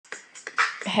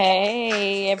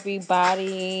Hey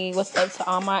everybody, what's up to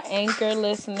all my anchor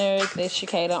listeners? It's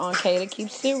Shakada on Kata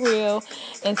Keeps It Real,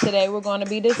 and today we're going to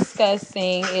be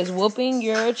discussing is whooping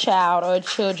your child or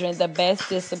children the best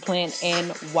discipline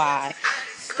and why.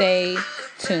 Stay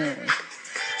tuned.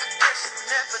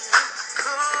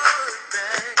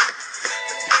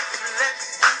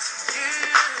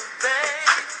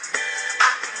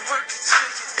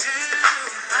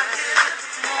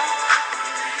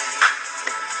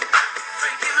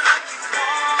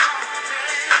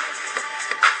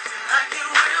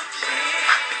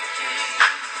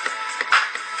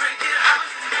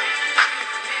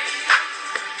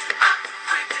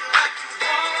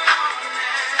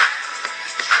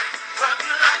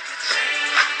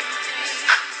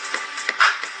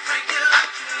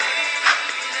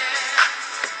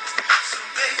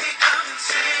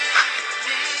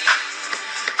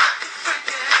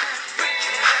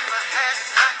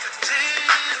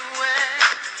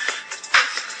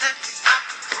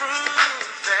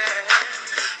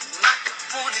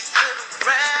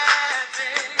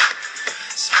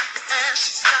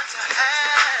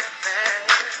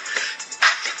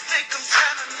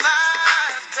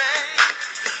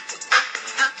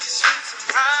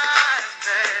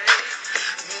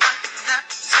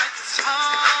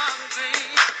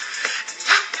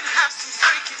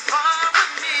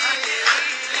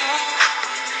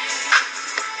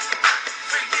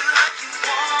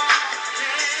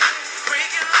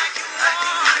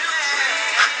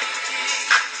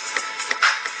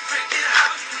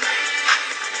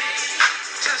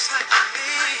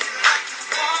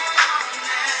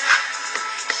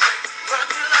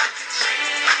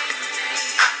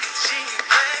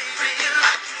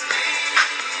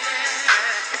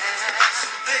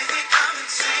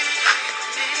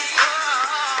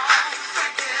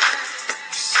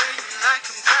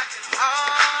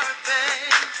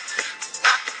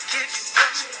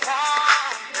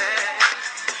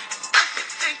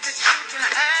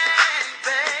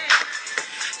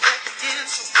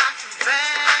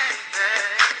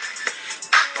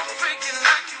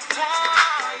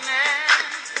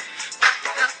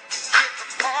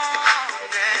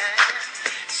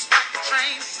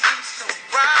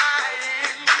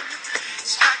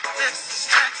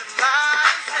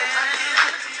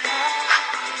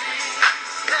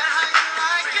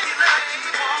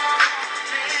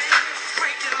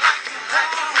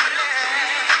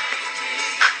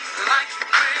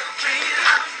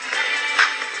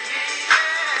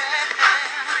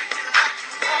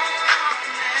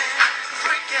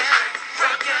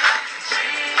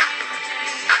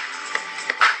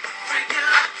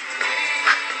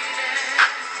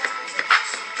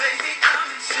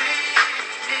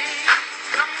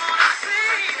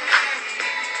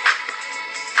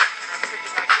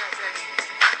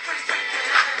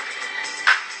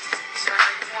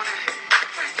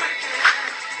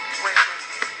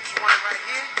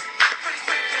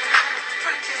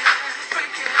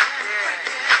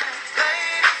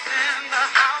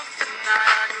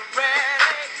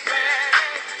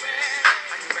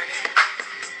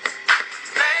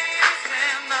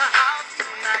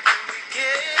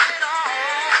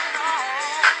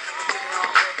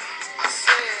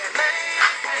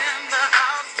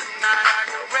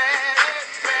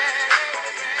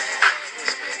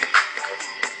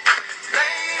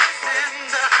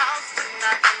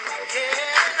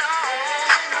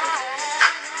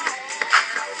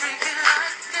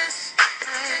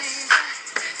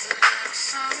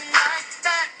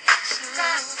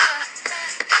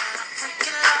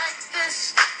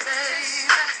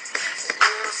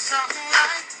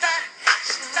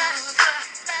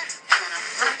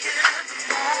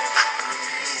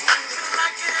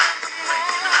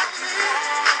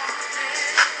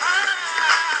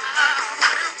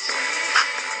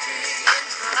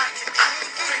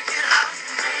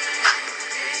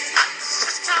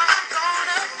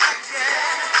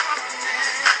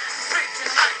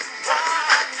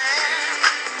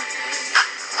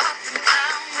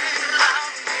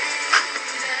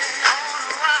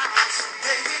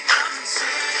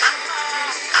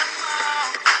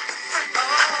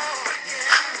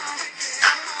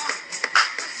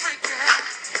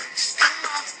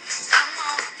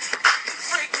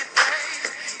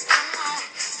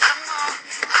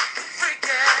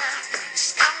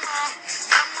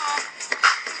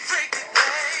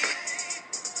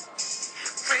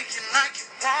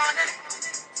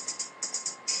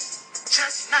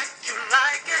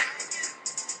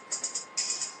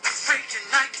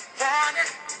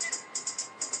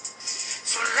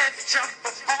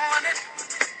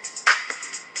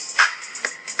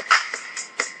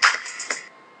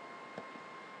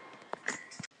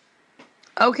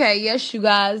 Okay, yes, you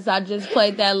guys. I just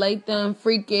played that Latham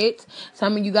Freak It.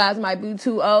 Some of you guys might be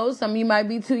too old. Some of you might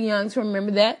be too young to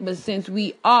remember that. But since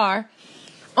we are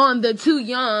on the too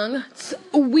young,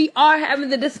 we are having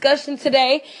the discussion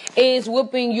today. Is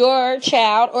whooping your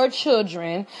child or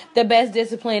children the best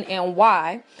discipline and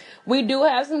why? We do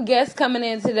have some guests coming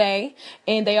in today,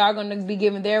 and they are going to be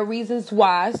giving their reasons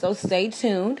why. So stay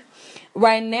tuned.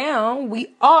 Right now,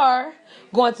 we are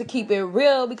going to keep it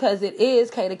real because it is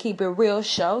K to Keep It Real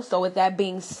show. So with that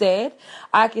being said,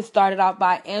 I can start it off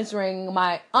by answering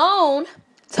my own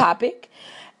topic.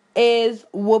 Is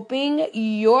whooping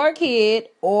your kid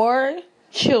or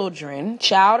child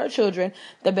or children,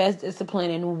 the best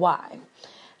discipline and why?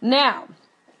 Now,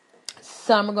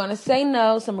 some are going to say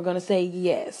no, some are going to say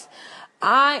yes.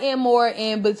 I am more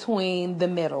in between the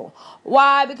middle.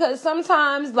 Why? Because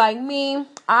sometimes, like me,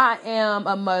 I am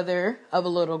a mother of a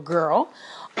little girl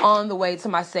on the way to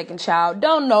my second child.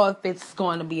 Don't know if it's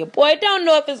going to be a boy. Don't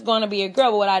know if it's going to be a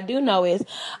girl. But what I do know is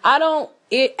I don't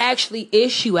actually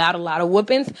issue out a lot of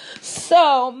whoopings.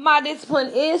 So my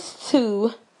discipline is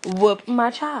to whoop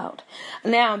my child.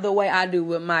 Now, the way I do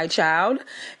with my child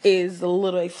is a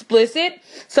little explicit,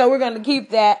 so we're going to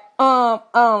keep that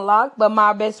unlocked. But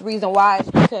my best reason why is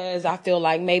because I feel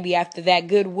like maybe after that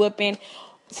good whooping,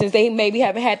 since they maybe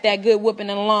haven't had that good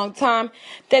whooping in a long time,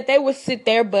 that they would sit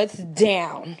their butts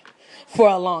down for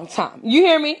a long time. You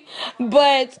hear me?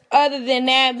 But other than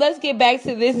that, let's get back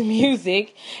to this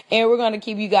music, and we're going to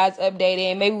keep you guys updated,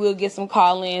 and maybe we'll get some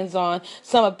call-ins on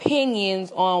some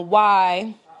opinions on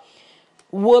why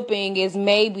whooping is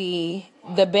maybe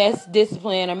the best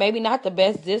discipline or maybe not the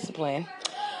best discipline.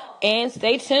 And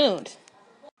stay tuned.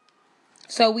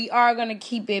 So we are going to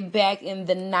keep it back in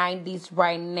the 90s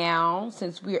right now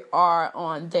since we are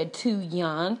on the too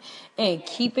young, and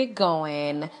keep it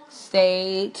going.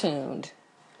 Stay tuned.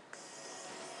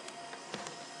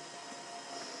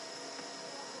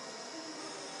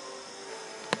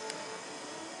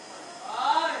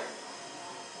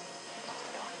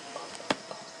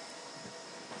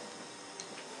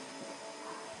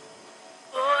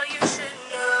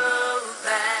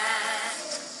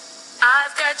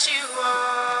 You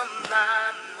on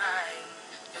my mind,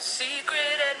 your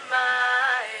secret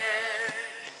admirer.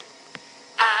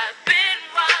 I've been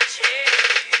watching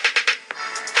you.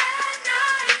 At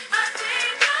night, I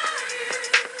think of you.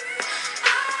 I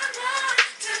want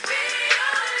to be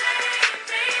your lady,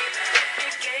 baby. The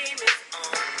game is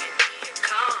on, give me a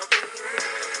call, boo.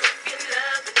 Your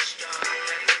love is strong,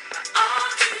 I give my all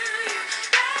to you.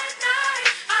 At night,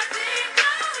 I think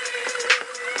of you.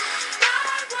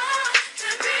 I want to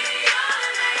be your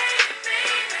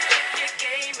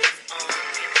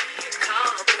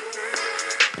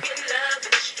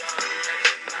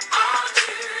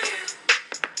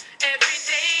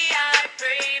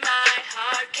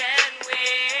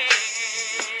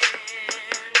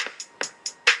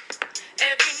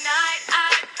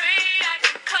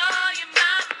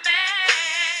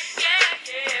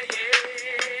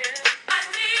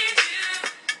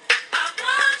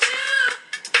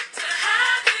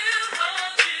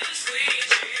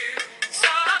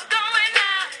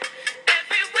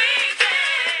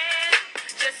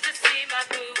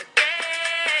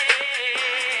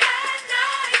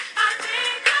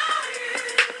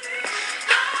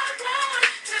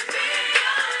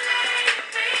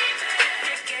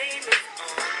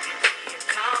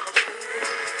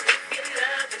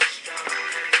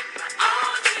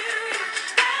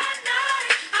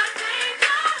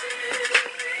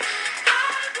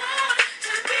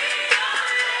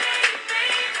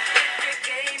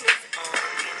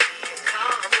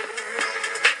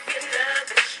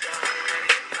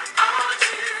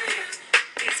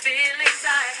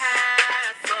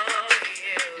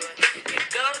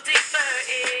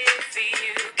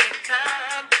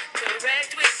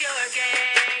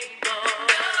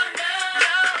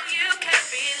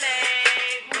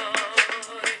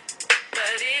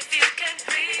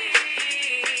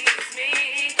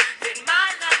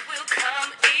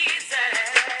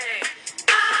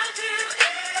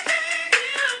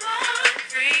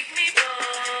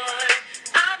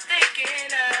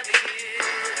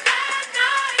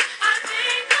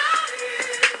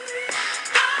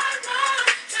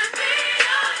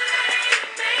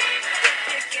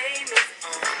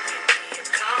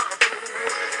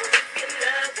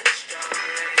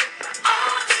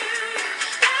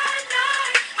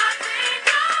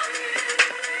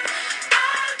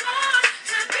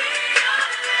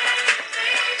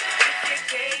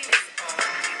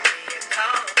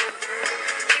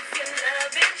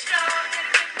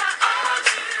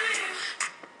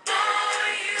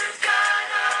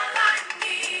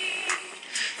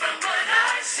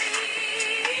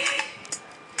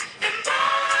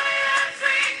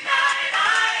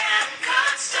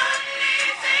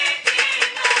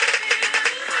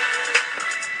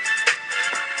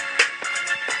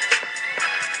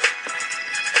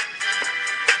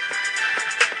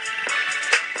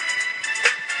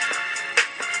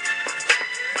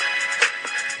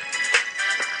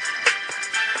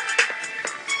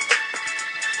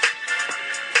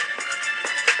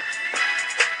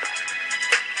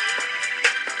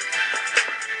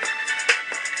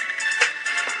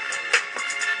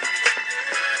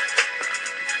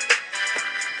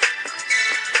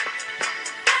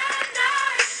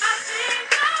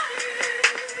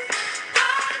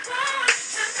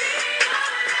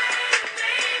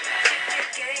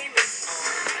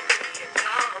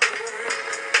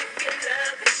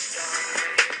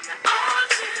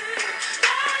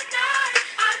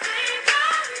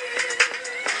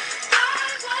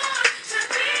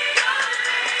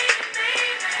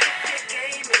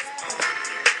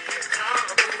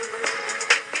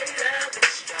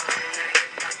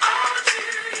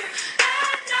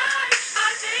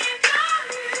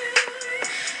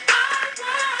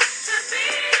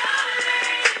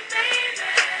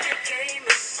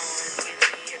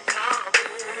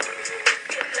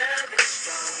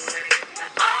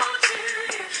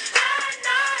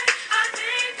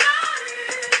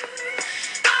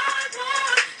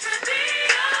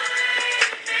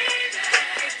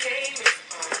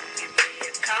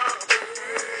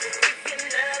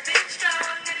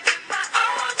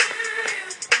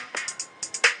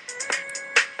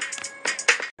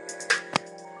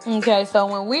Okay, so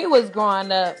when we was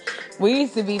growing up, we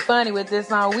used to be funny with this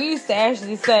song. We used to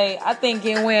actually say, I think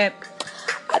it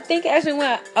actually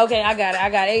went, okay, I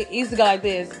got it. It used to go like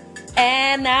this.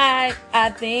 At night, I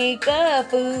think of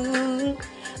food.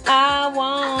 I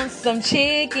want some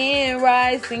chicken,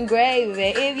 rice, and gravy.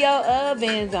 If your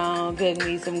oven's on, cook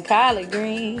me some collard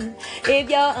greens. If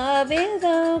your oven's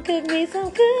on, cook me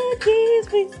some cookies,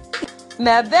 please.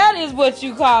 Now that is what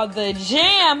you call the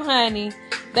jam, honey.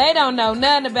 They don't know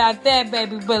nothing about that,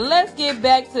 baby. But let's get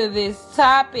back to this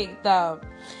topic, though.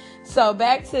 So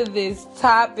back to this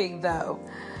topic, though.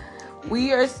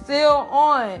 We are still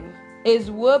on.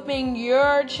 Is whooping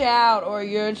your child or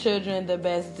your children the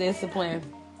best discipline?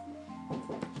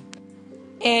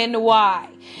 And why?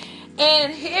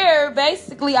 And here,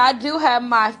 basically, I do have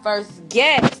my first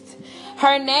guest.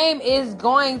 Her name is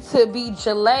going to be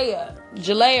Jalea.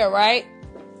 Jalea, right?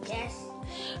 Yes.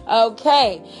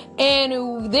 Okay.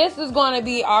 And this is going to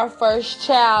be our first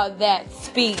child that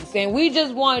speaks. And we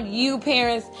just want you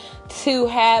parents to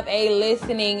have a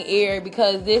listening ear,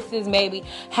 because this is maybe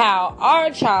how our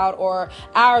child or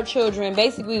our children,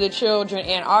 basically the children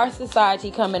in our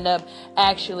society coming up,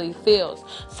 actually feels.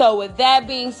 So with that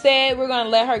being said, we're going to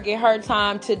let her get her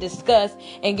time to discuss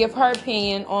and give her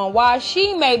opinion on why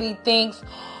she maybe thinks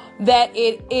that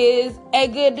it is a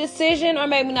good decision or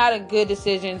maybe not a good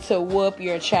decision to whoop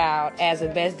your child as a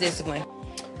best discipline.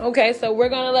 Okay, so we're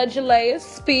going to let Jalea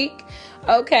speak.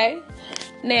 Okay,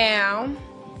 now,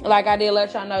 like I did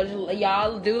let y'all know,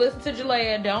 y'all do listen to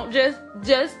Jalea. Don't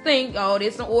just think, oh,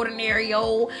 this an ordinary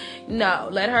old. No,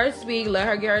 let her speak. Let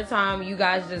her get her time. You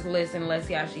guys just listen. Let's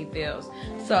see how she feels.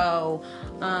 So,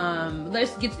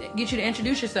 let's get you to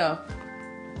introduce yourself.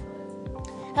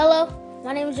 Hello,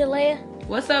 my name is Jalea.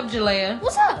 What's up, Jalea?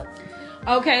 What's up?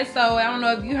 Okay, so I don't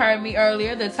know if you heard me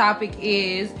earlier. The topic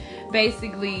is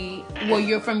basically,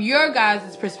 well, from your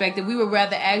guys' perspective, we would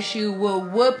rather ask you, will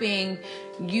whooping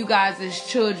you guys as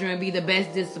children be the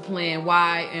best discipline?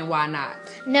 Why and why not?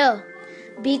 No,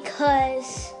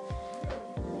 because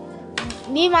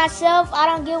me myself, I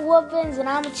don't get whoopings and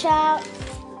I'm a child,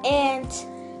 and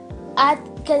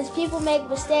because people make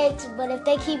mistakes, but if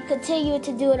they keep continuing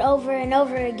to do it over and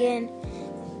over again,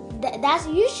 that's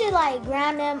you should like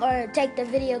ground them or take the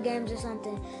video games or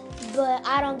something. But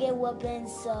I don't get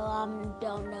whoopings, so I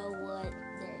don't know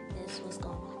what's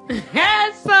going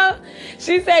on. So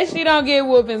she says she don't get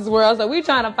whoopings, world. So we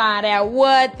trying to find out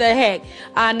what the heck.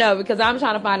 I know, because I'm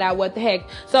trying to find out what the heck.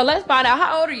 So let's find out.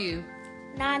 How old are you?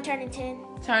 9 turning 10.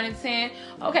 Turning 10.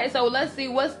 Okay, so let's see.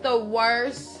 What's the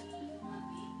worst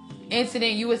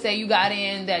incident you would say you got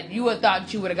in that you would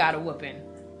thought you would have got a whooping?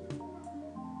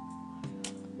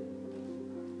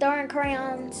 Throwing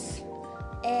crayons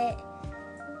at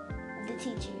the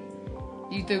teacher.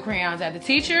 You threw crayons at the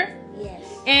teacher? Yes.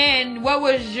 And what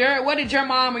did your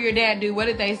mom or your dad do? What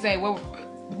did they say? What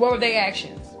were their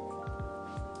actions?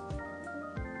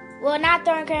 Well, not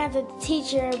throwing crayons at the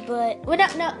teacher, but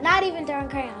no, not even throwing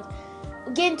crayons.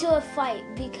 Get into a fight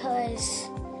because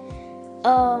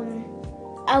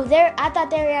I thought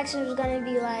their reaction was gonna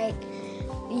be like,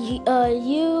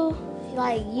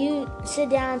 you sit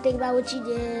down and think about what you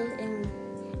did and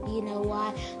you know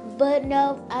why. But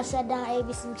no, I sat down, ate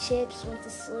me some chips, went to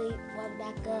sleep, woke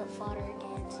back up, fought her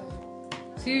again.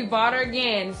 So you fought her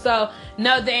again. So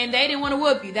no, they didn't want to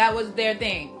whoop you. That was their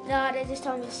thing. No, they just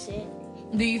told me to sit.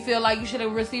 Do you feel like you should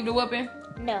have received a whooping?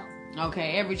 No.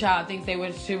 Okay, every child thinks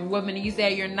they should whooping. And you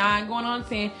said you're 9 going on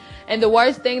 10. And the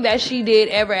worst thing that she did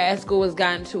ever at school was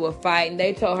got into a fight. And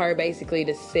they told her basically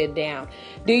to sit down.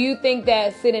 Do you think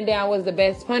that sitting down was the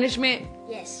best punishment?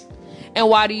 Yes. And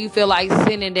why do you feel like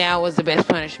sitting down was the best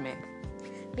punishment?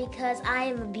 Because I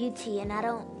am a beauty and I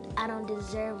don't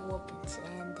deserve whoopings,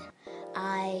 and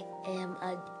I am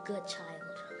a good child.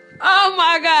 Oh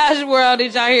my gosh, world,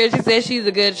 did y'all hear? She said she's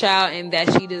a good child and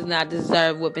that she does not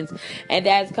deserve whoopings. And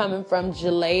that's coming from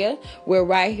Jalea. We're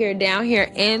right here, down here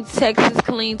in Texas,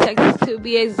 Killeen, Texas to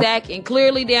be exact. And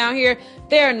clearly down here,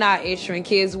 they're not issuing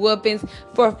kids whoopings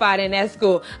for fighting at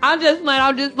school. I'm just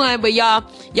playing. But y'all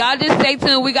just stay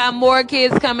tuned. We got more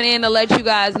kids coming in to let you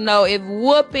guys know if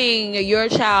whooping your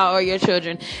child or your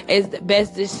children is the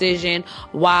best decision,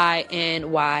 why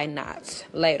and why not.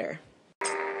 Later.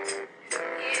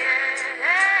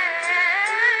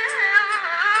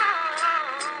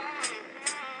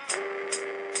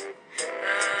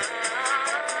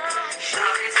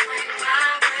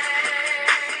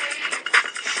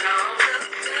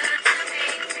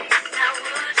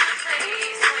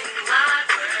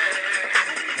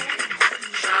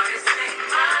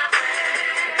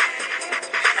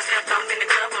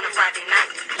 Friday night,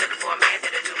 looking for a man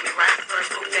that'll do me right. First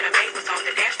move that I made was on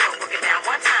the dance floor, working down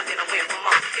one time.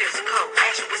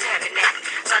 you was having that.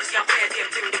 So this young player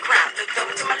dipped through the crowd, looked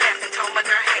over to my left and told my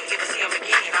girl, hey, if I see him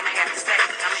again, I'ma have to stay.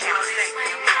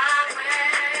 Swing my way.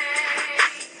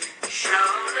 Sure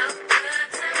look good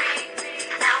to me.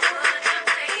 Now would you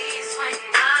please swing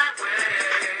my way?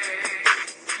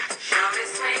 Shorty,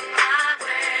 swing my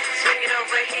way. Swing it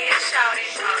over here, shorty.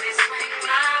 Shorty, swing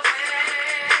my way.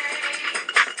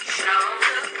 Sure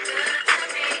look good to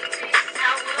me.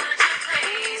 Now would you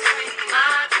please swing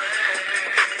my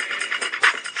way?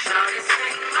 Shorty,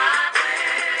 swing my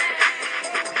way.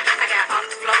 I got off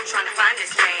the floor trying to find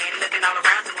this man, looking all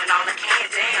around doing all I can.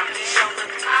 Damn, he sure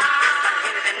look fine. By the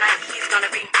end of the night, he's gonna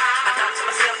be mine. I thought to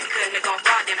myself he couldn't have gone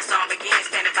far. Then I saw him again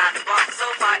standing by the bar. So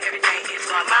far, everything is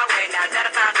going my way. Now that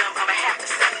I found him, I'ma have to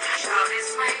say, shorty,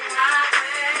 swing my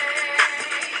way.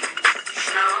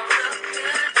 Sure look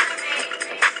good to me.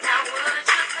 Now would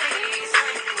you please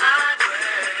swing my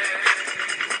way?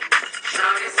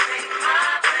 Shorty, swing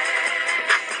my way.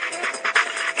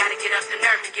 Gotta get up the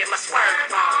nerve to get my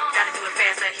swerve on. Gotta do it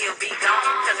fast or he'll be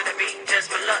gone. Cause of the beat, just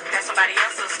my luck. That somebody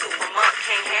else will scoop him up.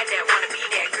 Can't have that, wanna be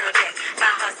that girl that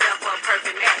found herself a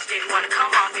perfect match. Didn't wanna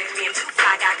come off as being too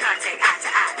fly. Got contact eye to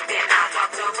eye. Then I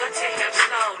walked over to him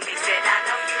slowly. Said, I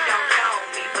know you don't know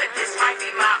me, but this might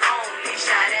be my only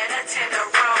shot at a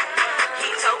tenderoni. He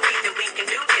told me that we can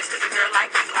do this. Cause a girl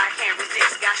like you, I can't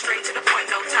resist. Got straight to the point,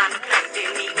 no time to play.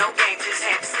 Didn't need no game, just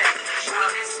had to say,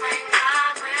 shorty, swing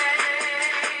my way.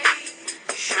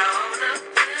 Sure look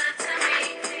good to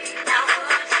me. Now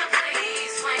would you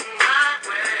please swing my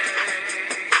way?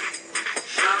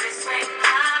 Shorty, swing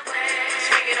my way.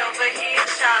 Swing it over here,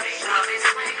 shorty. Shorty,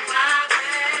 swing my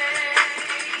way.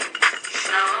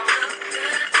 Sure look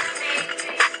good to me.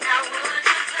 Now would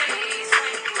you please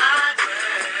swing my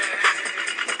way?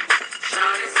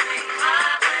 Shorty, swing my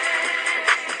way.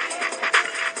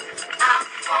 I'll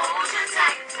hold you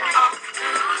tight all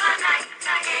through the night.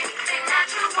 Anything that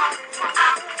you want,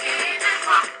 I'll give it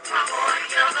from. My boy,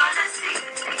 you're gonna see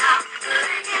how good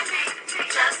it can be.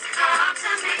 Just come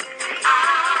to me.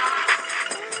 I'll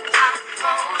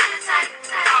hold you tight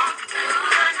all through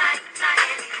the night.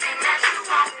 Anything that you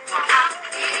want, I'll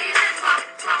give it from.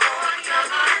 My boy, you're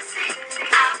gonna see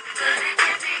how good it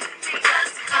can be.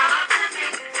 Just come to me.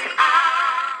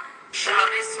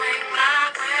 Shorty, swing my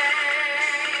way.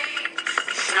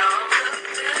 Sure look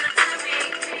good to me.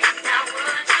 Now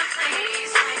would you please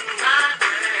swing my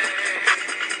way?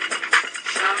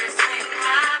 Shorty, swing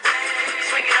my way.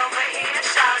 Swing it over here,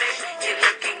 shorty. You're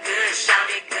looking good,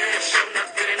 shorty, good. Sure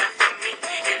enough, good enough for me.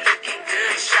 You're looking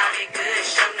good, shorty, good.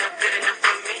 Sure enough, good enough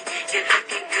for me. You're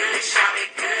looking good, shorty,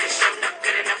 good. Sure enough,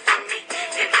 good enough for me.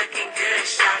 You're looking good,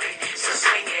 shorty. So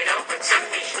swing it over to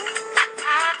me.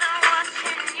 I've been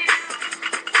watching you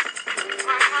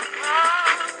from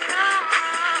across the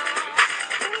room.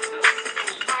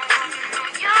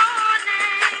 Your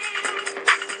name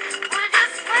would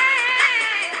just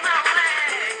swing my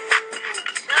way.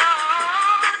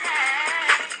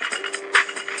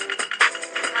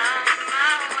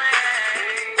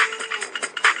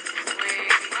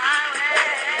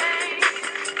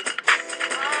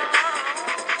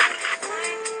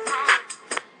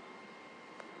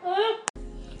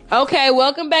 Okay,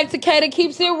 welcome back to Kata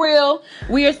Keeps It Real.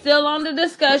 We are still on the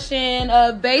discussion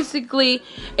of basically,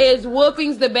 is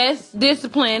whoopings the best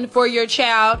discipline for your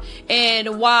child,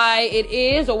 and why it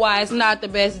is or why it's not the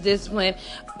best discipline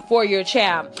for your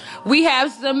child. We have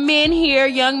some men here,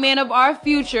 young men of our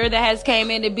future, that has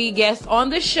came in to be guests on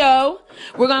the show.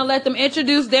 We're going to let them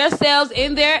introduce themselves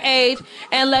in their age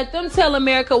and let them tell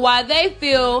America why they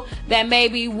feel that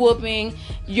maybe whooping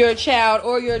your child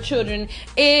or your children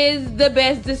is the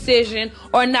best decision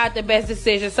or not the best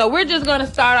decision. So we're just going to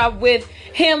start off with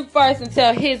him first and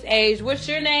tell his age. What's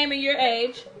your name and your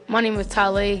age? My name is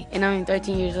Tale, and I'm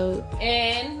 13 years old.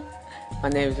 And? My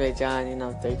name is Ray John, and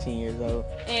I'm 13 years old.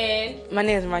 And? My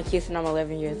name is Marquise, and I'm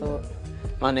 11 years old.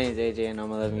 My name is AJ, and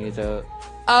I'm 11 years old.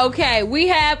 Okay, we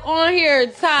have on here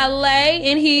Tale,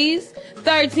 and he's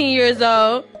 13 years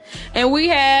old. And we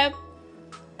have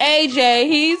AJ,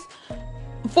 he's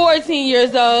 14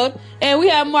 years old. And we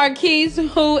have Marquise,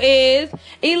 who is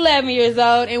 11 years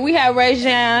old. And we have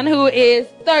Rajan, who is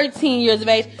 13 years of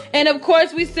age. And of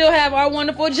course, we still have our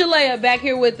wonderful Jalea back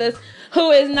here with us,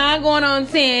 who is not going on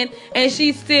 10, and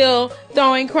she's still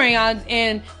throwing crayons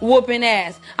and whooping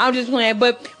ass. I'm just playing.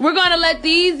 But we're going to let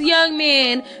these young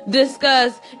men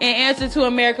discuss and answer to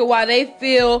America why they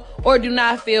feel or do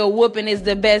not feel whooping is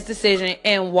the best decision,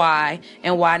 and why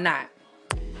not.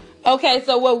 Okay,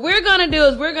 so what we're going to do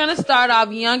is we're going to start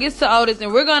off youngest to oldest,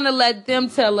 and we're going to let them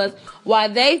tell us why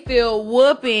they feel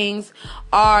whoopings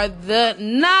are the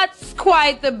not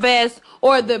quite the best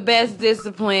or the best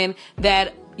discipline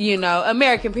that, you know,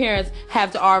 American parents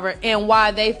have to offer, and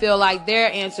why they feel like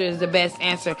their answer is the best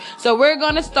answer. So we're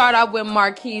going to start off with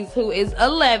Marquise, who is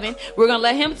 11. We're going to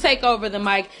let him take over the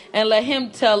mic and let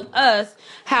him tell us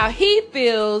how he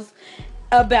feels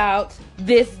about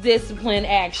this discipline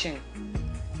action.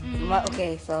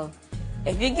 Okay, so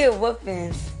if you get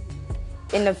whoopings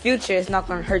in the future, it's not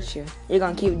gonna hurt you. You're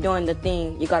gonna keep doing the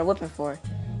thing you got a whooping for.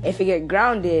 If you get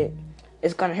grounded,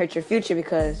 it's gonna hurt your future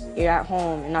because you're at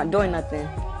home and not doing nothing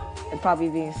and probably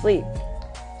being asleep.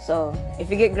 So if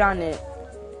you get grounded,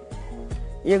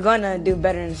 you're gonna do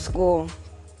better in school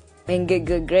and get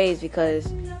good grades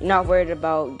because you're not worried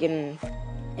about getting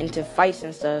into fights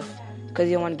and stuff because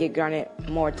you don't want to get grounded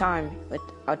more time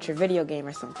without your video game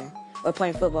or something, or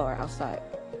playing football or outside.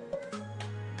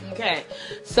 Okay,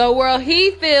 so World,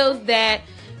 he feels that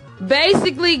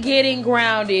basically getting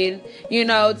grounded, you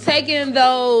know, taking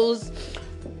those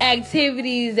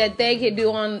activities that they could do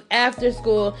on after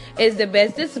school is the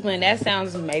best discipline. That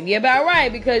sounds maybe about right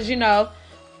because, you know,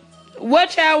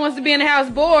 what child wants to be in the house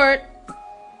bored,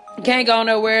 can't go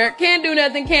nowhere, can't do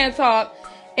nothing, can't talk,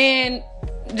 and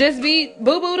just be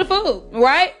boo-boo the food,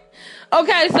 right?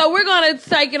 Okay, so we're going to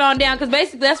take it on down because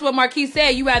basically that's what Marquise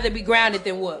said. You rather be grounded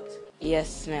than whooped.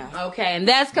 Yes, ma'am. Okay, and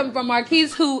that's coming from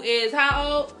Marquise, who is how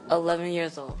old? 11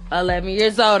 years old. 11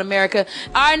 years old, America.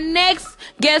 Our next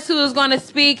guest who is going to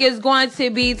speak is going to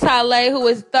be Tale, who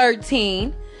is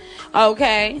 13.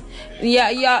 Okay.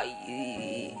 Yeah.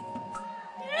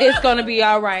 It's going to be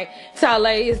all right. Tale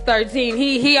is 13.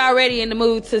 He already in the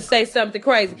mood to say something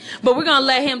crazy. But we're going to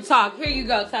let him talk. Here you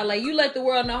go, Tale. You let the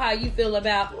world know how you feel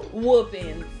about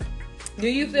whooping. Do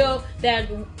you feel that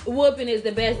whooping is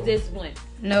the best discipline?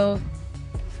 No.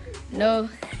 No,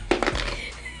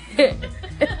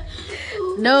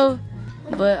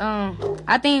 but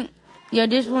I think your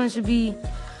discipline should be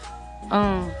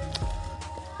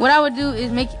what I would do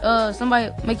is make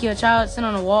your child sit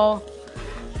on a wall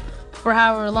for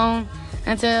however long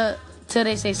until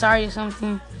they say sorry or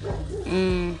something,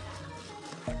 and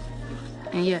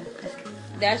yeah.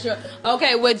 That's your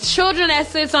okay. With children that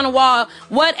sits on the wall,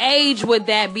 what age would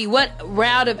that be? What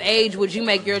round of age would you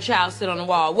make your child sit on the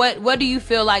wall? What do you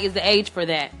feel like is the age for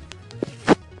that?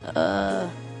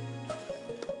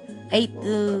 8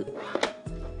 through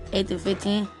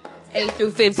 15. 8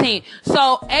 through 15.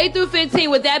 So 8 through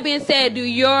 15. With that being said, do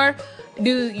your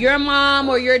mom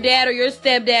or your dad or your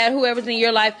stepdad, whoever's in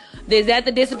your life, is that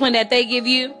the discipline that they give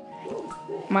you?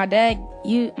 My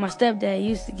stepdad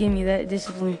used to give me that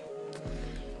discipline.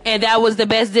 And that was the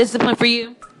best discipline for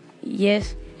you?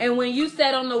 Yes. And when you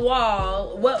sat on the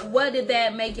wall, what did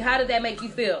that make you? How did that make you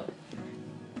feel?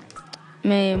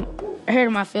 Man, it hurt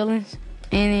my feelings,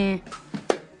 and then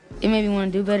it made me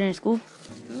want to do better in school.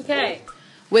 Okay.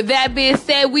 With that being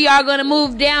said, we are going to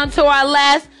move down to our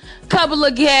last couple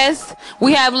of guests.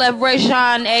 We have left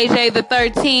Rayshawn, AJ, the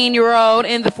 13-year-old,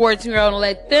 and the 14-year-old, and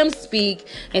let them speak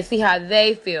and see how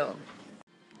they feel.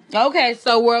 Okay,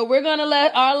 so we're going to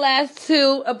let our last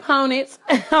two opponents,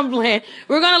 I'm playing,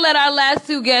 we're going to let our last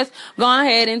two guests go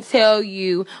ahead and tell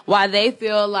you why they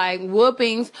feel like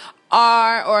whoopings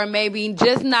are or maybe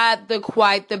just not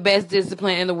quite the best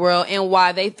discipline in the world and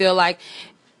why they feel like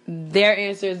their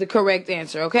answer is the correct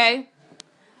answer, okay?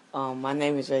 My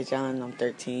name is Ray John. I'm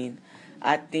 13.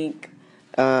 I think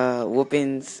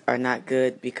whoopings are not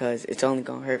good because it's only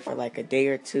going to hurt for like a day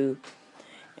or two.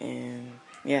 And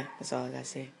yeah, that's all I got to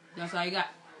say. That's all you got.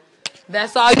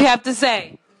 That's all you have to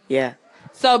say. Yeah.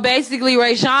 So basically,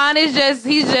 Rayshawn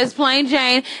he's just plain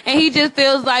Jane, and he just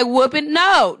feels like whooping.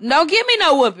 No, don't give me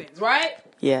no whoopings, right?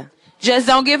 Yeah. Just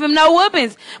don't give him no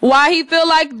whoopings. Why he feel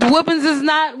like whoopings is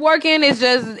not working? It's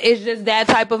just that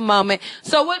type of moment.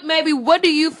 So what do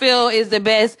you feel is the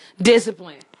best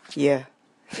discipline? Yeah.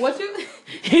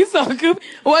 He's so goofy.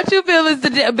 What you feel is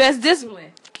the best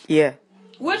discipline? Yeah.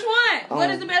 Which one? What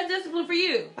is the best discipline for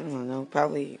you? I don't know.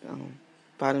 Probably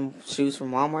buy them shoes from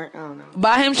Walmart. I don't know.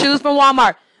 Buy him shoes from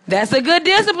Walmart. That's a good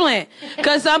discipline.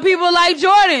 Because some people like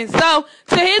Jordan. So,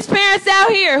 to his parents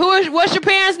out here, what's your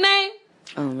parents' name?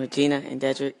 Regina and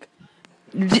Dedrick.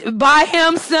 Buy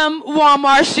him some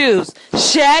Walmart shoes.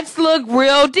 Shaq's look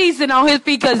real decent on his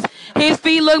feet because his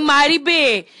feet look mighty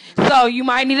big. So, you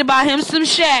might need to buy him some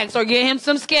Shaq's or get him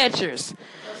some Skechers.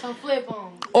 Or some flip-ons.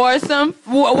 Or some,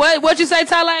 what you say,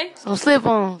 Tale? Some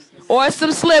slip-ons. Or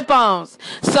some slip-ons.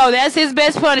 So that's his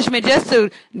best punishment, just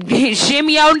to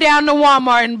shimmy on down to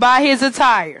Walmart and buy his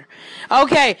attire.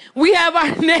 Okay, we have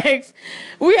our next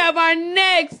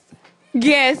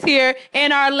guest here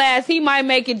and our last. He might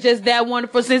make it just that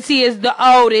wonderful since he is the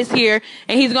oldest here,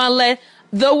 and he's gonna let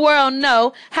the world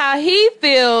know how he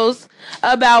feels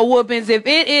about whoopings, if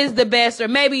it is the best or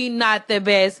maybe not the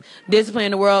best discipline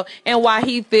in the world, and why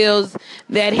he feels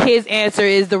that his answer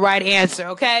is the right answer.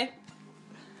 Okay?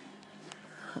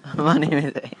 My name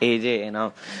is AJ, and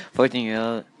I'm 14 years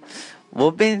old.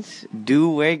 Whoopings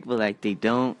do work, but like they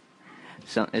don't.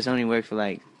 So it's only work for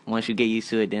like once you get used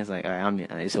to it. Then it's like, all right,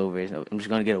 it's over. I'm just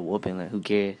gonna get a whooping. Like, who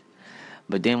cares?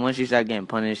 But then once you start getting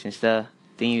punished and stuff,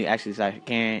 then you actually start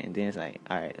caring, and then it's like,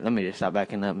 all right, let me just stop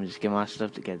backing up and just get my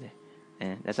stuff together.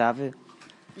 And that's how I feel.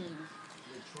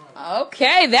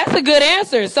 Okay, that's a good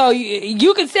answer. So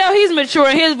you can tell he's mature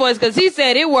in his voice because he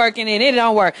said it working and it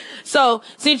don't work. So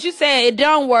since you said it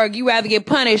don't work, you rather get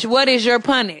punished. What is your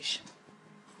punish?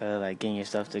 Like getting your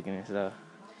stuff taken and stuff.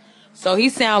 So he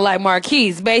sound like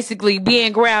Marquise. Basically,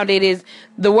 being grounded is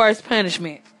the worst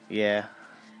punishment. Yeah.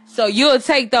 So you'll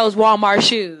take those Walmart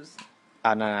shoes.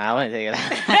 Oh, no, I wouldn't take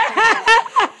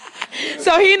it.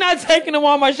 So he not taking the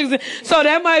Walmart shoes. So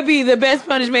that might be the best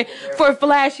punishment for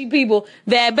flashy people.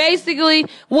 That basically,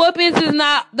 whoopings is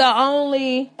not the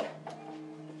only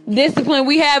discipline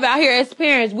we have out here as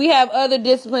parents. We have other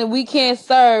discipline we can't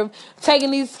serve.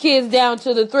 Taking these kids down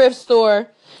to the thrift store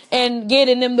and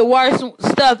getting them the worst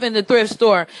stuff in the thrift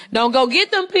store. Don't go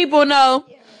get them people, no.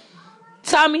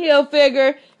 Tommy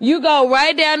Hilfiger, you go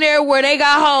right down there where they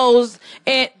got holes,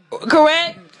 and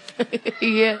correct?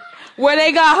 Yeah. Where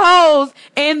they got holes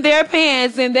in their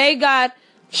pants and they got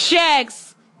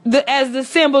shacks as the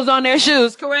symbols on their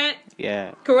shoes, correct?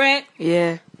 Yeah. Correct?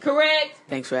 Yeah. Correct?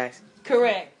 Thanks for asking.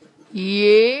 Correct.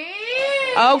 Yeah.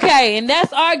 Okay, and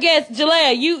that's our guest,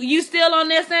 Jalea. You still on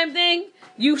that same thing?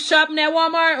 You shopping at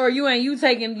Walmart, or you ain't? You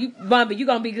taking you bumping? You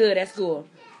gonna be good at school?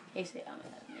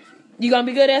 You gonna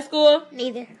be good at school?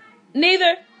 Neither.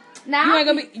 Neither. Nah, You ain't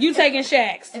gonna be. You taking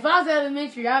shacks? if I was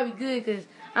elementary, I'd be good because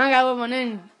I ain't got to work on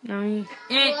nothing. You know what I mean?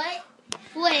 Eh.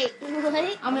 Wait,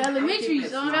 what? I'm in elementary,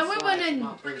 so I don't got to work on nothing.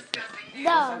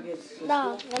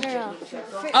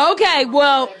 No. Okay,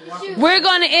 well, we're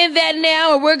going to end that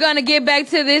now, and we're going to get back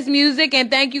to this music. And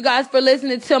thank you guys for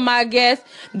listening to my guests.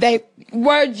 They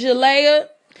were Jalea,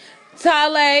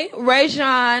 Tale,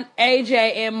 Rayshawn, AJ,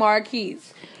 and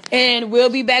Marquise. And we'll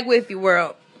be back with you,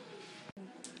 world.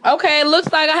 Okay, it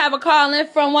looks like I have a call in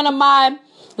from one of my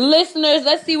listeners.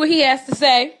 Let's see what he has to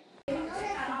say.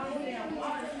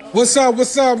 What's up?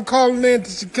 I'm calling in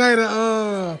to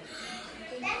Cicada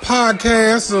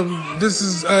podcast. This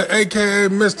is AKA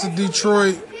Mr.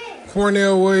 Detroit,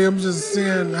 Cornell Williams. Just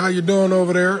seeing how you doing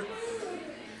over there.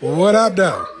 What up,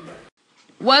 though?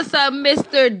 What's up,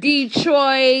 Mr.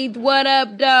 Detroit? What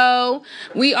up, though?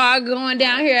 We are going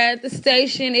down here at the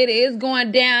station. It is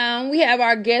going down. We have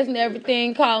our guests and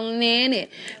everything calling in, and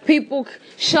people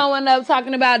showing up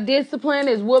talking about discipline.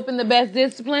 Is whooping the best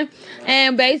discipline?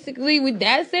 And basically,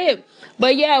 that's it.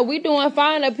 But yeah, we doing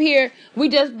fine up here. We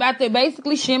just about to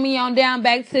basically shimmy on down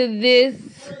back to this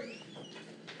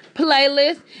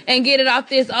playlist and get it off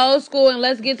this old school, and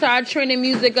let's get to our trending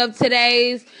music of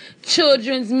today's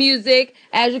children's music.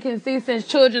 As you can see, since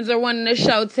children's are running the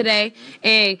show today,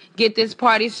 and get this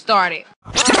party started.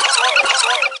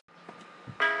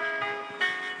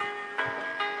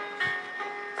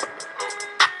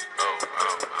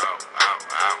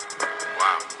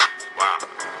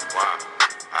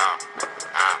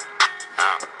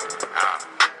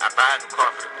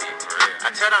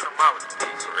 Tear down the mall with the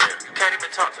bitch, for real. You can't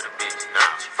even talk to the bitch,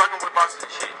 nah. She fucking with bosses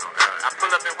and shit, oh God. I pull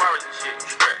up in Warriors and shit,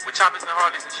 with choppers and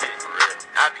Harleys and shit, for real.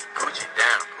 I be Gucci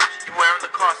down, Gucci. You wearing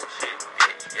Lacoste and shit,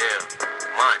 bitch, yeah.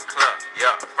 Montclair,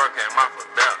 yeah. Fur came off a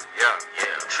belt, yeah,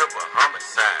 yeah. Triple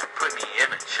homicide, put me in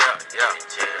a chair, yeah,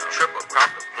 yeah. Triple cross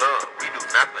the plug, we do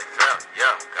not play fair,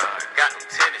 yeah, God. Got them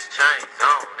tennis chains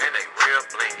on, and they real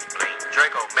blingy, bling.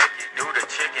 Draco make you do the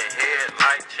chicken head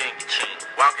like chingy, ching.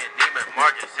 Walking Neiman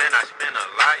Marcus and I spend a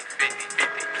life 50-50.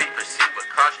 Please proceed with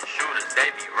caution, shooters, they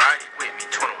be right with me.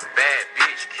 21 bad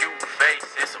bitch, cute face,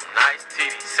 and some nice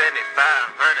titties. 7500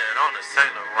 on a Saint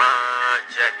Laurent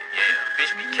jacket, yeah.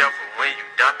 Bitch, be careful when you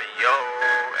dumping your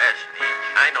action.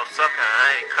 I ain't no sucker,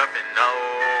 I ain't cuffing no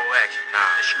action. Nah,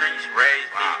 the streets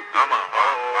raised me, I'm a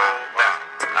whole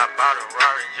bastard. I bought a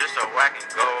Rari just so I can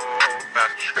go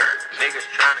faster. Niggas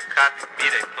tryna copy me,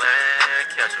 they plan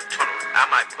catch a tunnel. I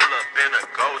might pull up in a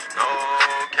ghost, no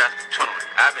catch a tunnel.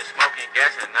 I've been smoking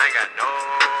gas and I ain't got no.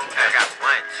 I got 1,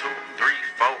 2, 3,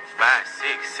 4, 5,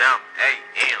 6, 7,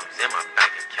 8 M's in my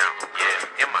bank account.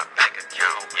 Yeah, in my bank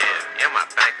account. Yeah, in my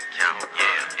bank account.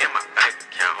 Yeah, in my bank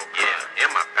account. Yeah, in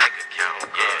my bank account.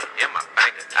 Yeah, in my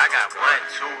bank account. I got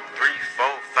 1, 2, 3,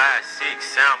 4, 5, 6,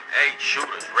 7, eight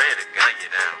shooters, ready to gun you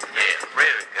down. Yeah,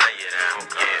 ready to gun you down.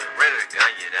 Yeah, ready to gun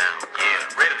you down.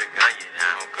 Yeah, ready to gun you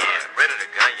down. Yeah, ready to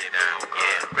gun you down.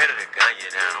 Yeah, ready to gun you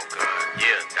down.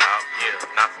 Yeah, dog.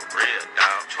 Yeah, not for real,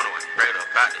 dog. 21 straight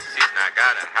up out the six, now I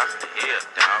got a house in the hill,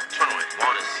 dog. 21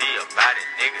 wanna see about it,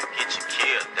 nigga, get you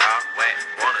killed, dog. Whack,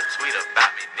 wanna tweet about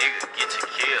me, nigga, get you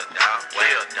killed, dog.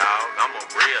 Kill, dog, I'm a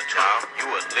real dog. You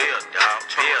a lil dog.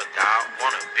 Chill, dog,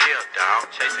 wanna build,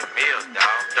 dog. Chasing meals,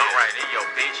 dog. Don't write in your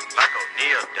bitch like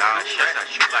O'Neal, dog. Shots I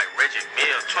shoot like Reggie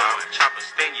Mills, dog. Chopper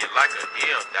sting you like a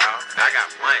ill, dog. I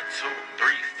got 1, 2,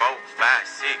 3, 4, 5,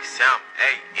 6, 7,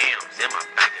 8 M's in my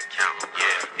bank account.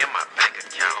 Yeah, in my bank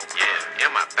account. Yeah, in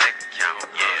my bank account.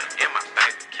 Yeah, in my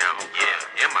bank account.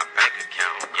 Yeah, in my bank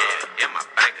account. Yeah, in my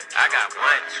bank account. I got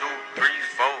 1, 2, 3,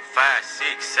 4, 5,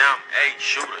 6, 7, 8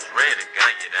 shooters ready to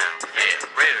gun you down. Yeah,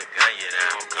 ready to gun you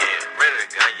down. Yeah, ready to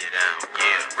gun you down.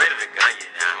 Yeah, ready to gun you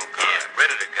down. Yeah,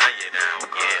 ready to gun you down.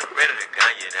 Yeah, ready to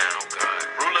gun you down.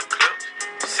 Ruler clips,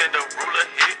 send a ruler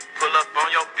hit, pull up on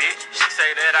your bitch. She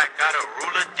say that I got a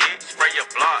ruler dick, spray your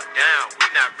block down. We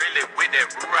not really with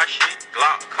that rura shit.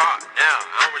 Glock caught now,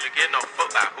 I don't really get no fuck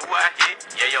about who I hit.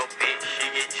 Yeah, yo bitch, she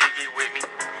get jiggy with me,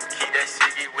 keep that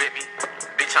ciggy with me.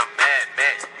 Bitch, I'm mad,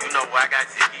 you know I got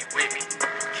Ziggy with me.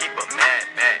 Keep a mad,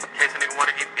 in case a nigga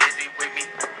wanna get busy with me.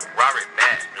 Rory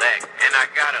mad, black, and I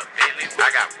got a Bentley. I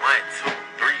got 1, 2,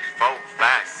 3, 4,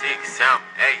 5, 6, 7,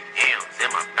 8 M's in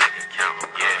my bank account.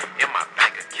 Yeah, in my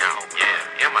bank account.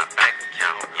 Yeah, in my bank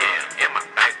account. Yeah, in my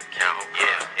bank account.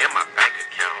 Yeah, in my bank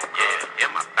account. Yeah, in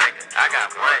my bank account. I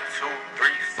got 1, 2, 3,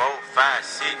 4, 5,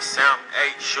 6, 7,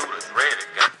 8 shooters ready to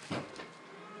go.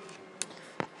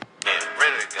 Yeah,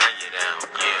 ready to gun you down.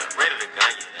 Yeah, ready to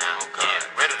gun you down. Yeah,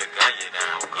 ready to gun you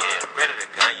down. Yeah, ready to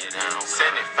gun you down.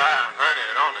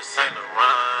 7,500 on the Saint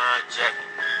Laurent jacket.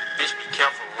 Bitch, be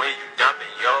careful when you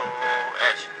dumping your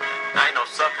action. I ain't no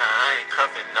sucker, I ain't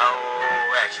cuffing no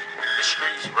action. The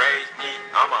streets raised me,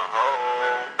 I'm a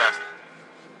whole bastard.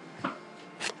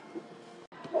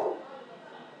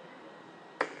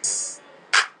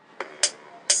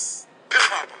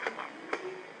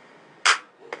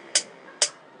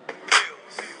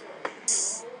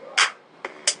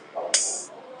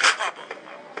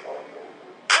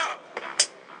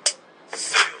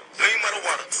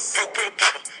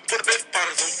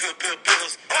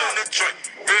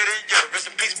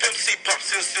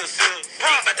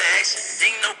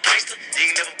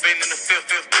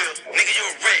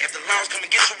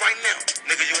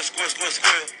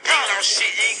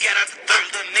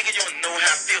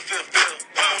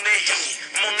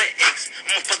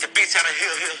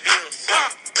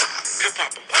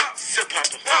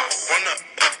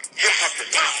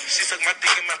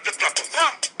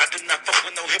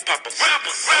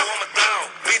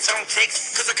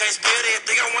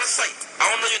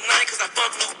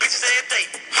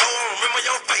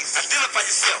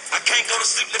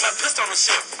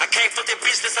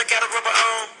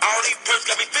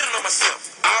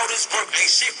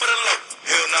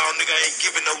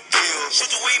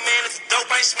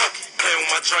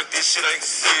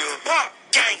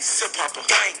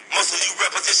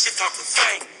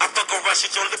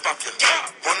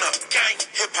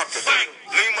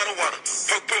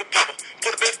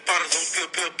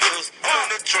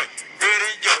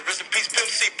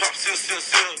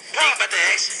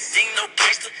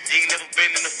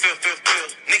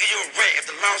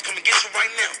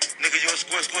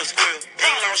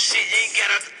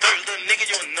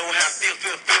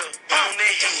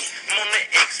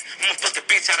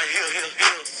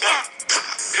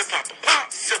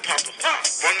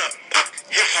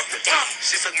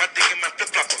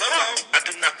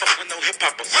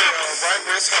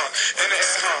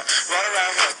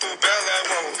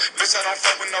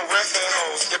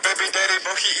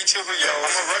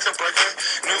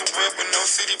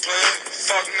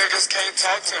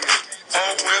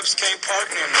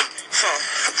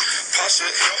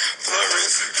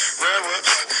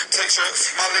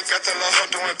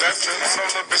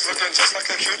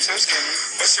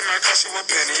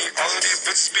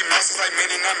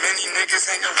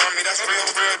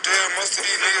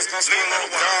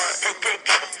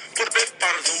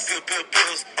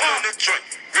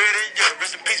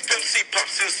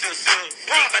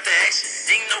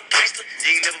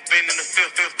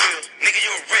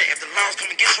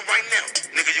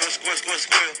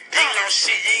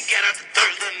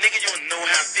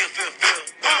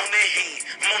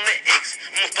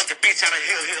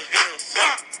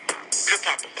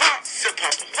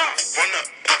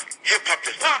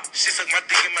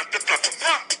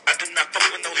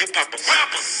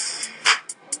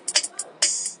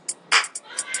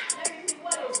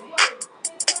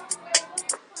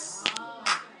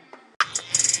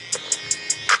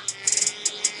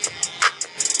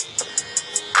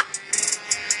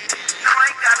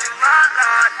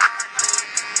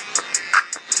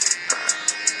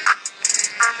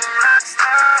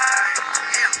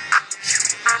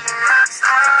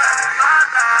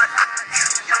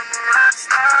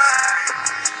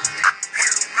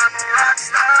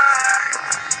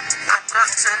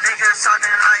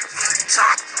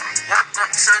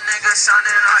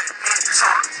 like me.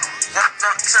 Talk. Walk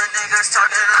up to niggas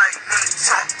talking like me.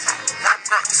 Talk. Walk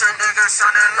up to niggas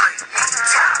sounding like me.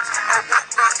 Talk. I walk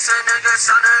up to niggas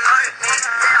sounding like me.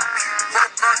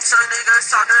 Walk up to niggas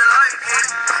talking like me.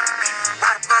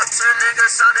 Walk up to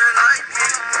niggas sounding like me.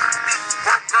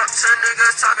 Walk up to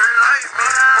niggas talking like me.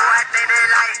 Oh, I think they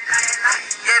like.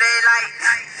 Yeah, they like.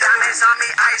 Diamonds on me,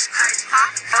 ice cream.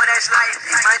 Oh, that's light.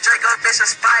 My Draco bitch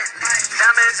is Sprite.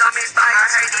 Diamonds on me, bite. I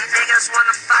heard these niggas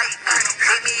wanna fight me.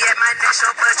 Meet me at my next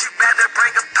show, but you better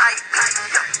bring a pipe.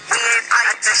 We ain't fight.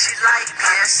 I think she like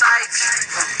me. Excites.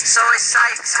 So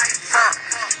excites. Fuck.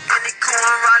 In the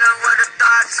cool riding with the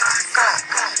thoughts. Fuck.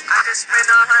 I just spent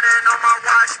 100 on my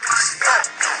watch. Fuck.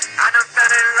 I done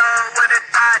fell in love with the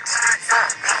thoughts. Fuck.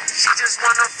 She just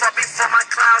wanna fuck me for my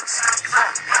clouds.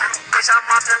 Fuck. Bitch, I'm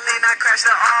off the lean, I crashed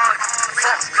the ARG.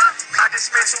 Fuck. I just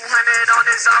spent 200 on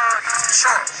this ARG.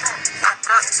 Sure. Walk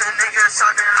up to niggas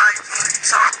talking like me.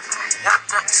 Talk.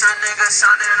 Walk up to niggas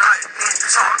sounding like me.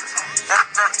 Talk.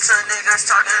 Walk up to niggas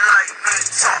talking like me.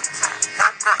 Talk.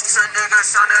 Walk up to niggas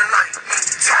sounding like me.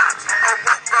 Talk. Oh,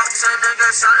 walk up to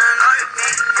niggas sounding like me.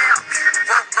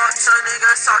 Walk up to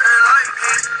niggas talking like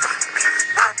me.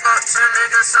 Walk up to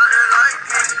niggas sounding like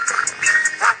me.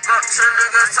 Walk up to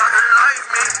niggas talking like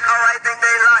me. Oh, I think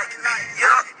they like me.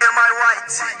 Yeah, in my white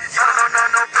tee.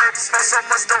 No, baby, smoke so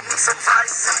much, don't need some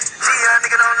vice. Yeah,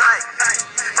 nigga don't like me,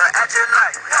 but act your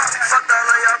life. Fuck all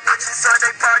of y'all bitches,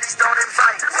 Sunday parties don't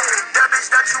invite. That bitch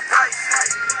that you wife,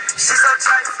 she so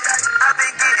tight. I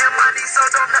been getting money, so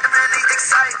don't let really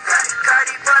excite.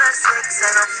 Cardi for the 6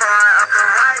 and I'm flying up the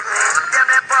right lane. Damn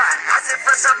that boy, asking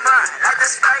for some more, like the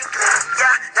spike.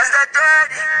 Yeah, that's that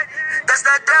dirty. That's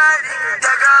that dirty.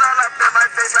 That girl all up in my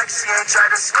face like she ain't try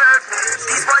to swerve me.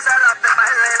 These boys all up in my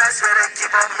lane, I swear they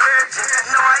keep on merging.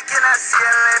 No, I cannot see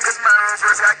a lane, cause my rooms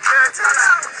was got curtains.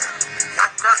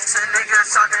 Walk up to niggas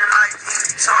talking like me.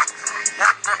 Talk.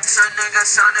 Walk up to niggas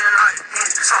sounding like me.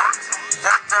 Talk.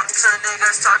 Walk up to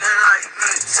niggas talking like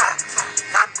me. Talk.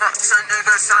 Walk up to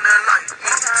niggas sounding like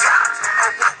me. Talk.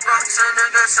 Oh, walk up to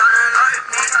niggas sounding like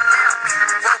me.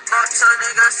 Walk up to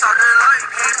niggas talking like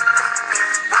me.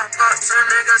 Walk up to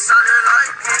niggas sounding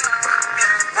like me.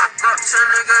 Walk up to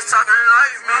niggas talking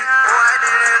like me. Why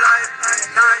did they like me?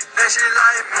 Night, then she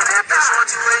like me. That bitch want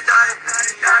to indict me.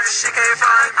 She can't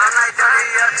find me. I'm like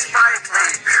dirty up Spike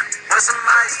Lee. With some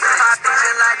ice, pop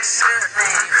bitchin' like a shit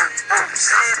lean.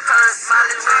 Same first,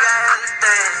 Molly, we got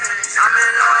everything. I'm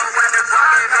in love with the boy,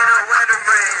 gave me the wedding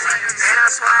ring. And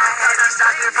that's why I had to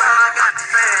stop before I got the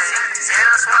fan. And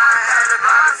that's why I had to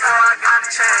buy before I got the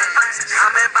chain.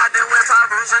 I'm about to whip my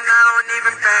rules and I don't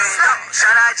even pay.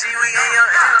 Shout out G, we in your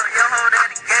L, yo, hold at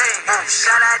the game.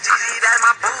 Shout out Gigi, that's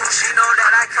my boo, she know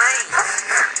that I claim.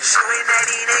 Shooting at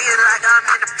these niggas like I'm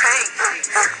in the paint.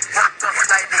 Walk up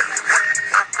like niggas.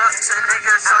 Walk up to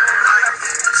niggas sounding like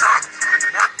me. Talk.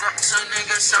 Walk up to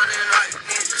niggas sounding like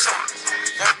me. Talk.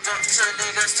 Walk up to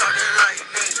niggas talking like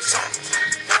me. Talk.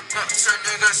 Walk up to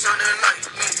niggas sounding like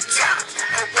me. Talk.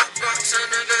 Oh, walk up to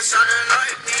niggas sounding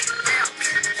like me.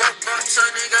 Walk up to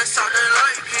niggas talking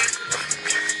like me.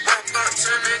 Walk up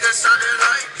to niggas sounding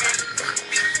like me.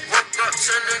 Walk up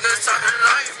to niggas talking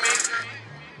like me.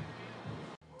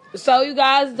 So you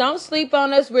guys, don't sleep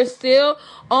on us. We're still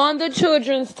on the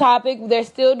children's topic. They're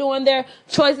still doing their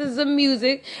choices of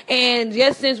music. And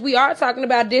just since we are talking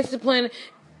about discipline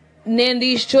in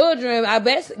these children, I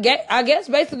guess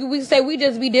basically we say we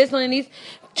just be disciplining these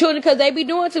children because they be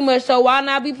doing too much. So why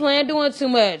not be playing doing too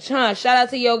much? Huh? Shout out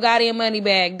to Yo Gotti and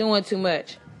Moneybag doing too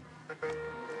much.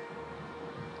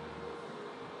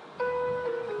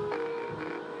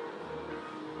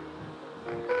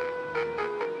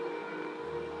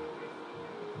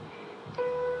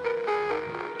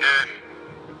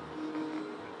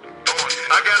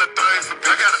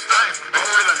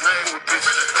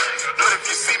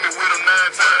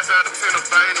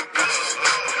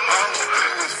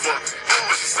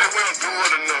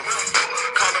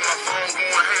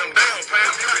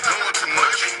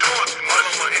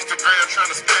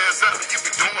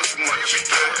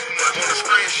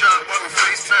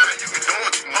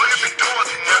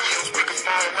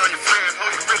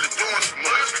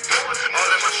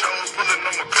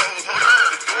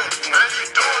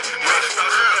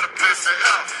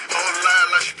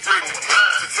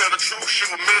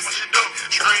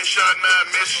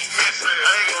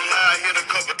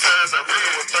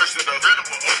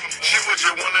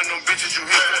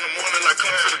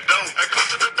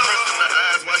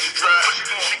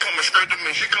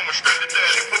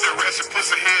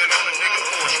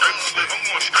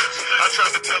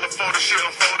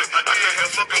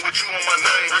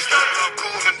 Started off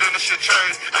cool and then the shit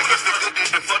changed. I guess they did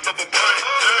the fuck up a brain.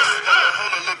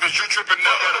 Hold a little was you tripping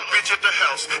out. Got a bitch at the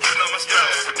house. You know my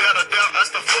spouse. Without a doubt, I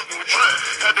start fucking with you.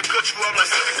 Had to cut you off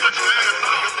like something cut you out.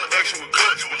 Your little action was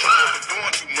good. You was doing too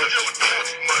much.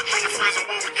 When your friends and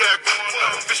what we got going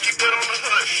on, bitch, keep that on the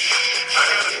hush. I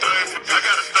got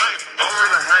a thing for I'm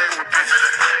really hang with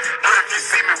bitches. But if you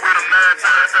see me with them 9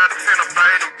 times out of 10, I'm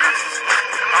fighting bitches. I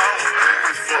don't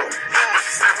always fuck. But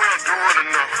she said we don't do it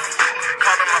enough.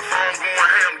 Calling my phone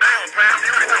going ham down, Pam.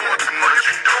 You be doing too much.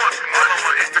 All on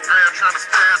my Instagram trying to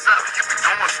spaz out. You be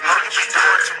doing too much. You be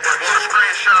doing too much. On a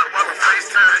screenshot while we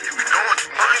FaceTime. You be doing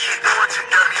too much. You be doing too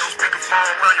much. Got me on speakerphone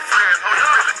around your friends. Oh, you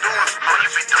really doing too much. You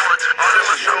be doing too much. All in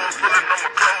my shows, pulling on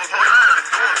my clothes. Oh, you really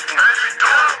doing too much. You be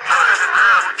doing too much.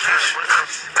 Around with Keisha.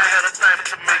 They had a thing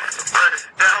to make the money.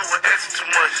 That hoe was asking too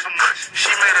much.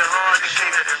 She made it hard to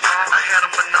keep it. I had a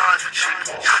menage with you.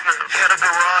 Had a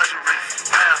garage with me.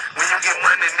 When you get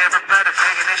money, everybody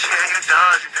begging that shit, you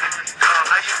dodging people.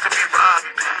 I used to be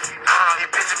robbing people. You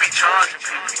bitch be charging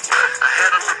people. I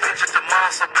had a little bitch at the mall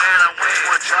so bad I went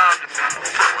to a job to me.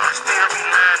 Still be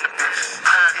lying to bitches.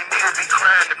 You niggas be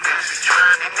crying to bitches.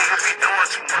 You niggas be doing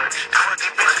too much.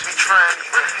 These bitches be trying to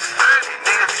bitches. These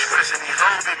niggas be stressing. These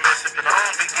hoes be messing. But I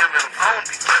don't be giving them. I don't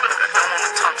be giving them. I don't want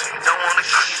to talk to you. Don't want to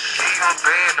give you a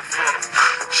band to fuck.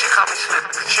 She caught me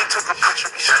slipping. She took a picture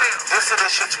of me still. Yesterday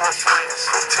she to her friends.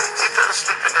 You better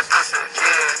sleep in that pussy.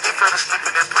 Yeah, you better sleep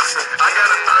in that pussy. I got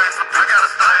a thing for I got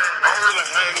a thing. I'm really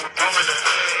hang with them.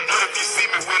 But if you see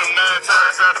me with them 9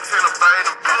 times out of 10, I'm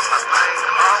fighting bitches. I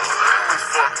don't always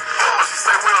fuck. But she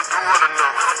say we don't do it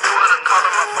enough.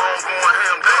 Calling my phone going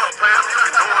ham down, Pam. You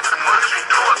be doing too much. You be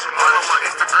doing too much. On my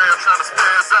Instagram trying to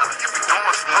spaz out. You be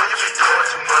doing too much. You be doing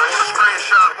too much. On a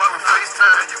screenshot while we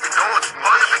FaceTime. You be doing too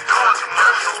much. You be doing too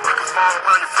much. On speakerphone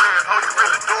around your friends. Oh, you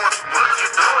really doing too much. You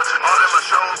doing too much. All in my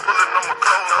shows, pulling on my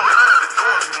clothes. Oh, you really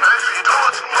doing too much. You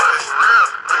doing too much. For real.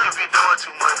 You be doing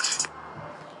too much.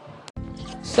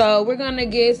 So we're gonna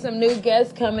get some new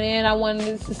guests coming in. I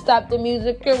wanted to stop the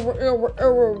music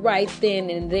right then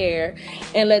and there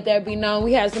and let that be known.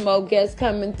 We have some old guests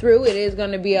coming through. It is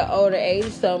gonna be an older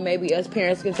age, so maybe us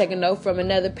parents can take a note from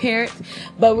another parent.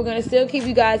 But we're gonna still keep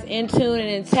you guys in tune and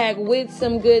intact with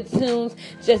some good tunes,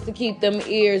 just to keep them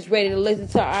ears ready to listen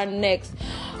to our next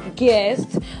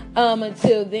guest.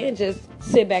 Until then, just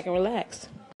sit back and relax.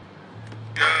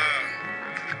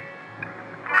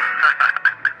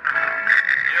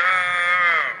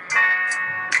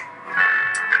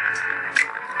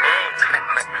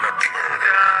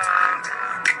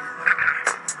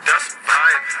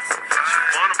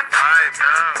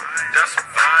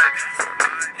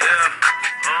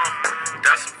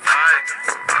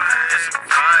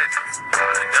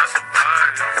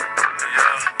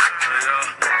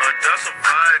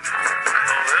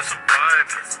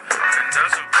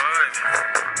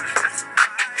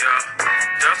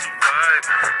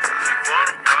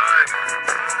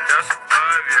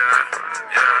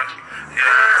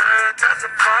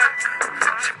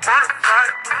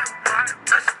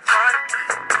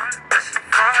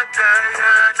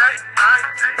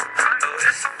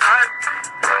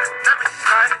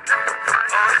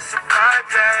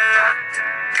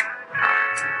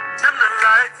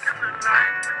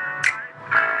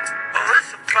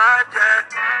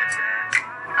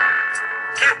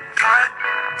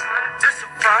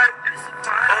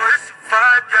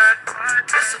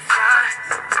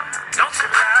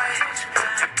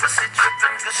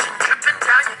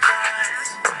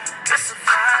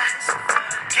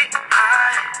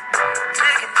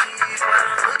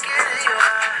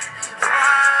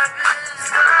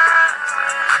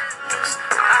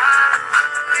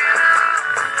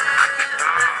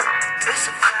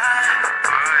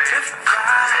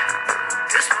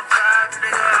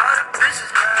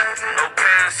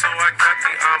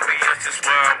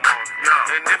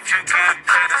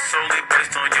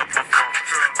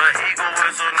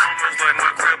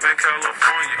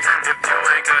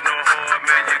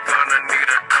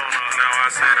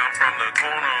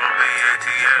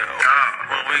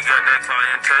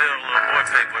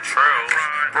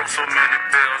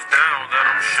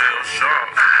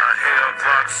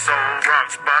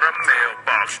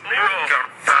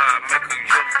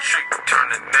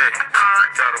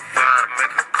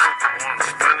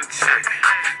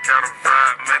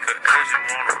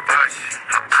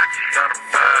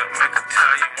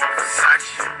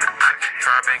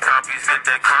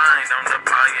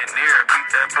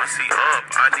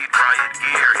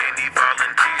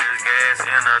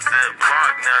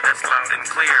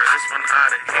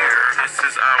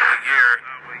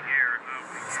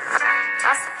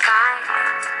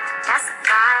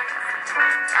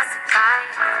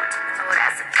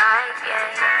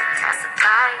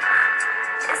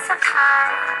 It's a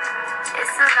vibe,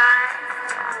 it's a vibe,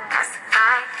 that's a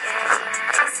vibe, yeah,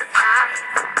 yeah, it's a vibe.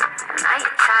 Now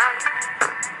you're tired,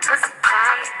 pussy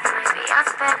tight, maybe I'll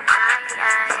spend the night,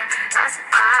 yeah, yeah, that's a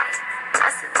vibe,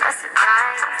 that's a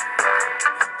vibe.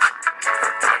 That's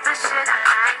the type of shit I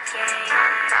like, yeah,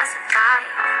 yeah, that's a vibe.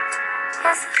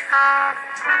 It's a vibe,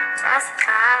 that's a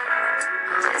vibe,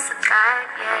 oh, it's a vibe,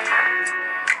 yeah, yeah.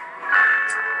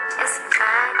 It's a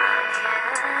vibe, yeah,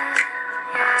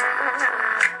 yeah.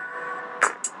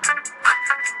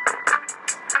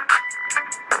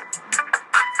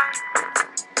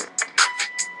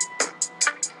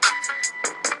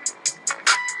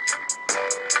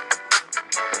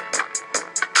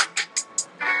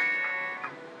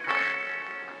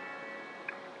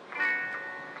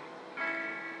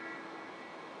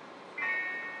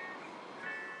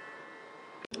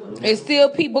 It's still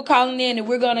people calling in, and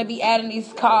we're gonna be adding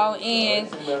these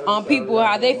call-ins on people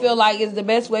how they feel like is the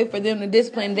best way for them to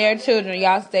discipline their children.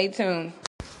 Y'all stay tuned.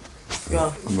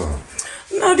 No,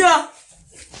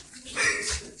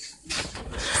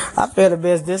 I feel the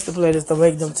best discipline is to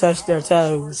make them touch their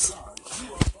toes.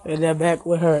 And their back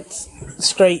what hurts.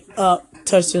 Straight up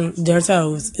touching their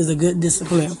toes is a good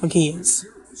discipline for kids.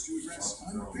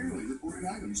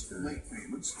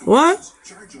 What?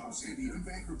 Charge-offs and even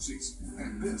bankruptcies.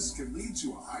 And this can lead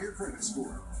to a higher credit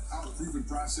score. Our proven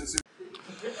process.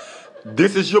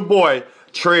 This is your boy,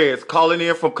 Trez, calling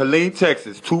in from Killeen,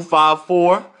 Texas,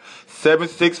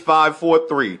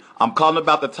 254-76543. I'm calling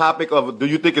about the topic of, do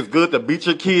you think it's good to beat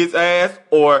your kid's ass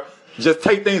or just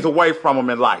take things away from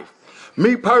them in life?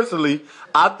 Me personally,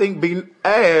 I think beating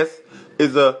ass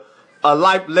is a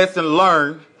life lesson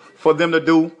learned for them to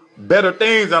do better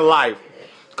things in life.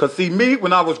 Because see, me,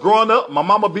 when I was growing up, my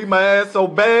mama beat my ass so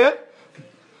bad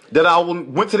that I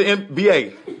went to the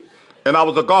NBA and I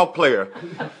was a golf player.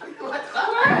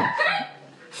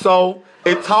 So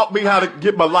it taught me how to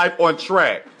get my life on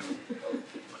track.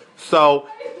 So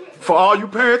for all you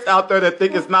parents out there that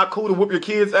think it's not cool to whoop your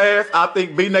kids' ass, I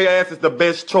think beating their ass is the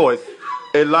best choice.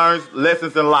 It learns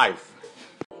lessons in life.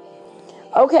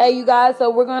 Okay, you guys, so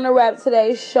we're going to wrap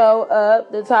today's show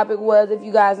up. The topic was, if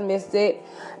you guys missed it,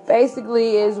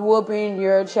 basically is whooping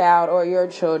your child or your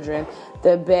children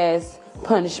the best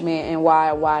punishment and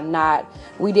why not.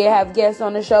 We did have guests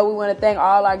on the show. We want to thank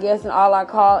all our guests and all our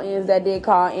call-ins that did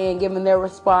call in, giving their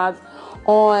response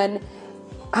on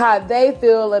how they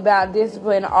feel about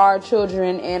disciplining our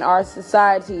children and our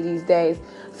society these days.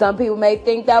 Some people may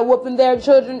think that whooping their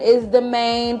children is the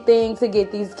main thing to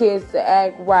get these kids to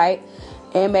act right,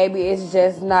 and maybe it's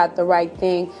just not the right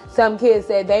thing. Some kids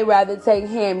said they rather take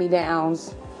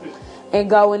hand-me-downs and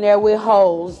go in there with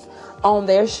holes on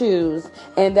their shoes,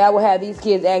 and that will have these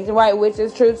kids acting right, which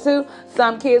is true too.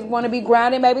 Some kids want to be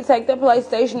grounded, maybe take their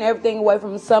PlayStation, everything away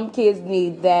from them. Some kids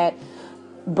need that,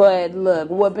 but look,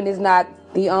 whooping is not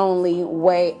the only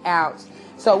way out.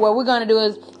 So what we're going to do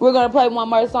is we're going to play one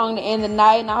more song to end the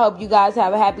night, and I hope you guys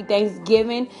have a happy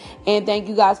Thanksgiving, and thank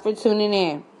you guys for tuning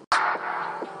in.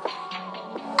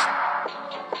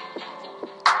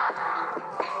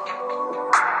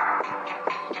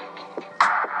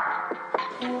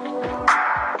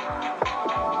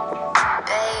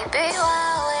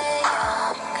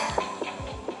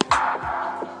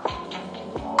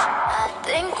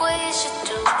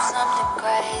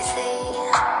 Crazy.